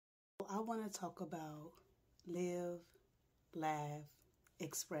want to talk about live, laugh,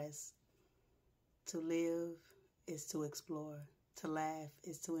 express. To live is to explore. To laugh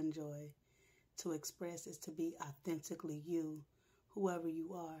is to enjoy. To express is to be authentically you, whoever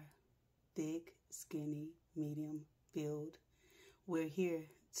you are. Thick, skinny, medium, build. We're here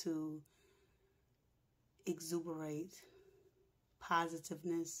to exuberate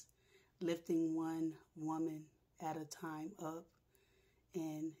positiveness, lifting one woman at a time up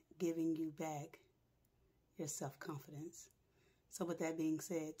and giving you back your self-confidence. So with that being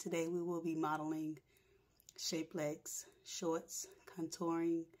said, today we will be modeling shapelegs, shorts,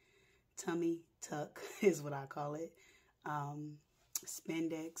 contouring, tummy tuck is what I call it,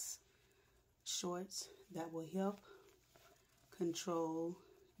 spandex shorts that will help control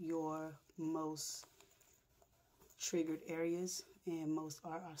your most triggered areas, and most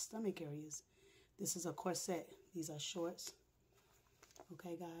are our stomach areas. This is a corset. These are shorts.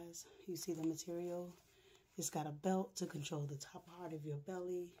 Okay, guys, you see the material. It's got a belt to control the top part of your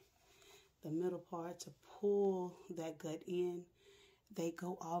belly, the middle part to pull that gut in. They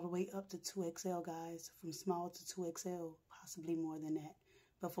go all the way up to 2XL, guys, from small to 2XL, possibly more than that.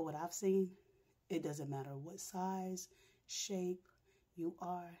 But for what I've seen, it doesn't matter what size, shape you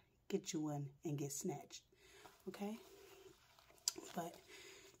are, get you one and get snatched, okay? But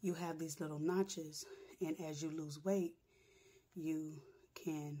you have these little notches, and as you lose weight, you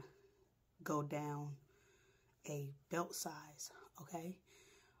can go down a belt size, okay?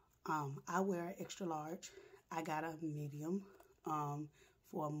 I wear extra large. I got a medium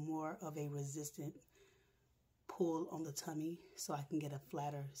for more of a resistant pull on the tummy, so I can get a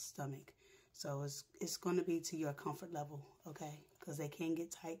flatter stomach. So it's going to be to your comfort level, okay? Because they can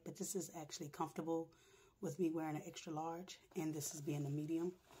get tight, but this is actually comfortable with me wearing an extra large, and this is being a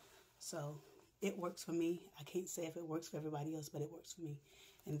medium. So it works for me. I can't say if it works for everybody else, but it works for me.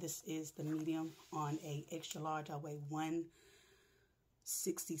 And this is the medium on a extra large. I weigh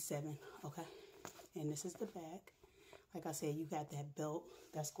 167, okay? And this is the back. Like I said, you got that belt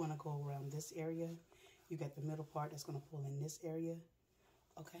that's going to go around this area. You got the middle part that's going to pull in this area,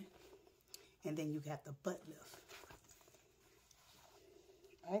 okay? And then you got the butt lift,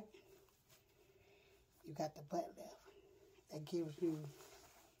 all right? You got the butt lift. That gives you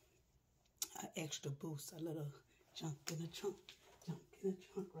an extra boost, a little junk in the trunk,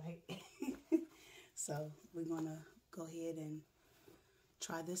 right? So we're going to go ahead and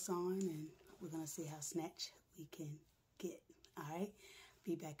try this on, and we're going to see how snatched we can get, all right?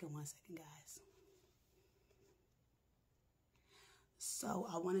 Be back in 1 second, guys. So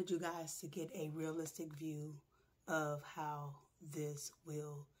I wanted you guys to get a realistic view of how this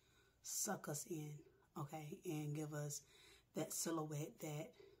will suck us in, okay, and give us that silhouette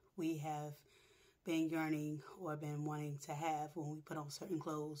that we have been yearning or been wanting to have when we put on certain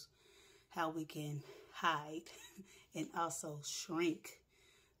clothes, how we can hide and also shrink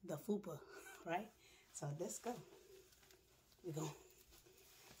the fupa, right? So let's go. We're going to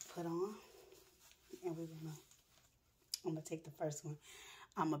put on, and I'm going to take the first one.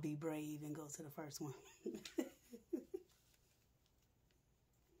 I'm going to be brave and go to the first one.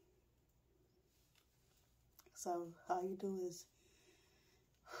 So all you do is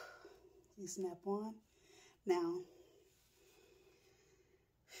you snap on. Now,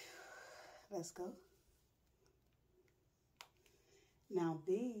 let's go. Now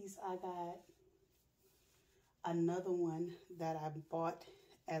these, I got another one that I bought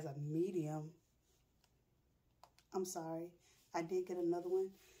as a medium. I'm sorry, I did get another one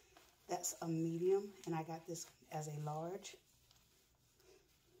that's a medium, and I got this one as a large.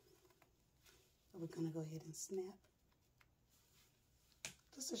 So we're gonna go ahead and snap,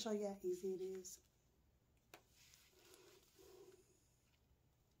 just to show you how easy it is.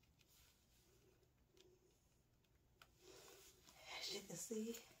 As you can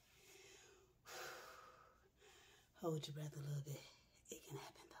see, hold your breath a little bit. It can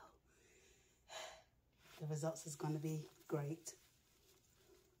happen though. The results is gonna be great.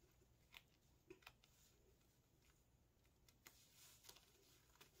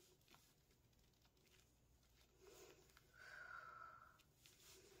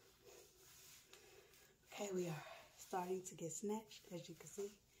 Okay, we are starting to get snatched, as you can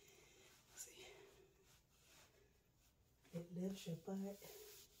see. It lifts your butt,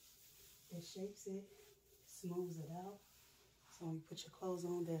 it shapes it, smooths it out. So when you put your clothes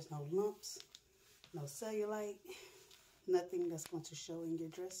on, there's no lumps, no cellulite, nothing that's going to show in your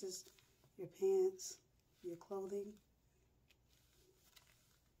dresses, your pants, your clothing.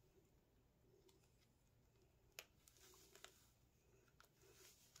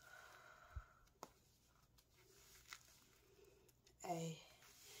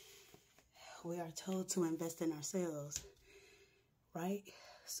 we are told to invest in ourselves, right?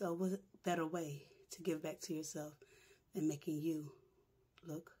 So what better way to give back to yourself than making you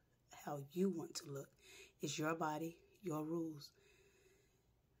look how you want to look? It's your body, your rules.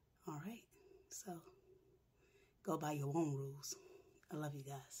 All right, so go by your own rules. I love you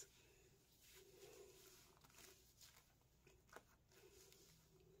guys.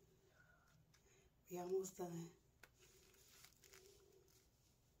 We almost done.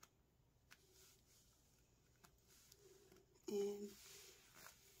 And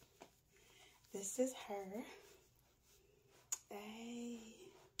this is her. Hey,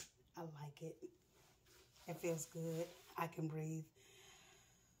 I like it. It feels good. I can breathe.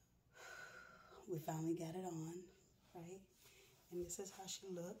 We finally got it on, right? And this is how she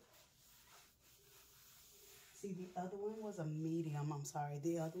looked. See, the other one was a medium. I'm sorry.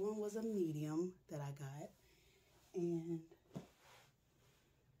 The other one was a medium that I got. And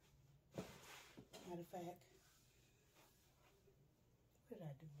matter of fact, what did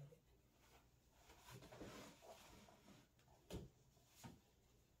I do with it?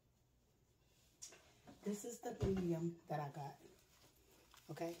 This is the medium that I got.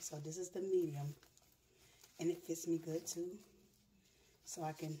 Okay, so this is the medium. And it fits me good too. So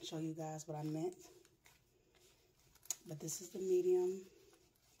I can show you guys what I meant. But this is the medium.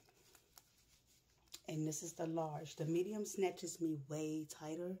 And this is the large. The medium snatches me way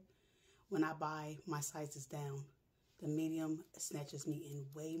tighter when I buy my sizes down. The medium snatches me in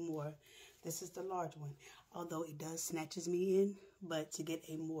way more. This is the large one. Although it does snatches me in, but to get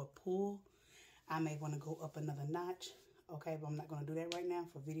a more pull, I may want to go up another notch. Okay, but I'm not going to do that right now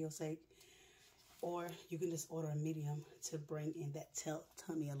for video sake. Or you can just order a medium to bring in that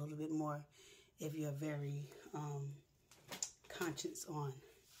tummy a little bit more if you're very conscious on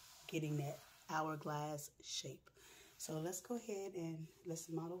getting that hourglass shape. So let's go ahead and let's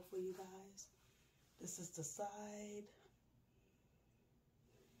model for you guys. This is the side.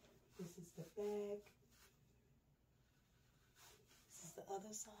 This is the back. This is the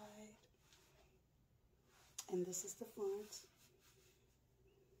other side. And this is the front.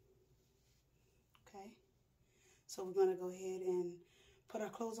 Okay. So we're going to go ahead and put our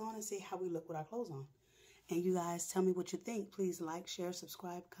clothes on and see how we look with our clothes on. And you guys tell me what you think. Please like, share,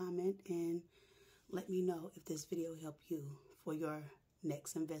 subscribe, comment, and let me know if this video helped you for your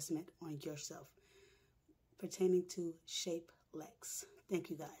next investment on yourself pertaining to Shape Lex. Thank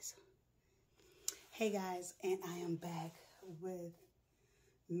you guys. Hey guys, and I am back with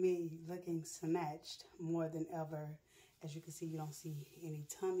me looking snatched more than ever. As you can see, you don't see any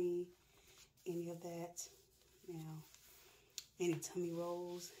tummy, any of that. Now, any tummy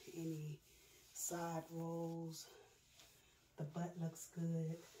rolls, any side rolls. The butt looks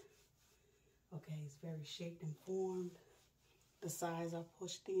good. Okay, it's very shaped and formed. The sides are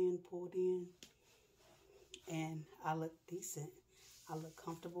pushed in, pulled in. And I look decent. I look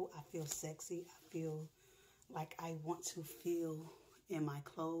comfortable. I feel sexy. I feel like I want to feel in my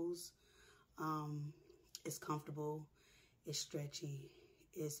clothes. It's comfortable. It's stretchy.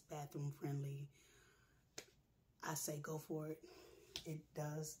 It's bathroom friendly. I say go for it. It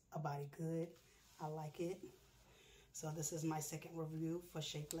does a body good. I like it. So this is my second review for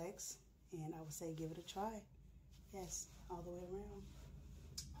Shape Lex. And I would say give it a try. Yes, all the way around.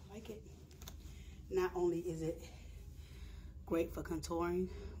 I like it. Not only is it great for contouring,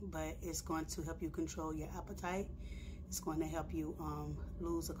 but it's going to help you control your appetite. It's going to help you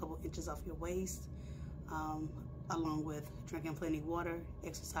lose a couple inches off your waist, along with drinking plenty of water,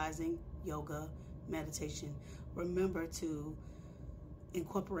 exercising, yoga, meditation. Remember to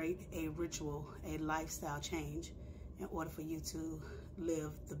incorporate a ritual, a lifestyle change in order for you to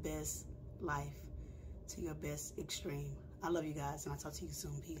live the best life to your best extreme. I love you guys, and I'll talk to you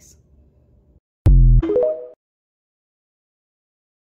soon. Peace.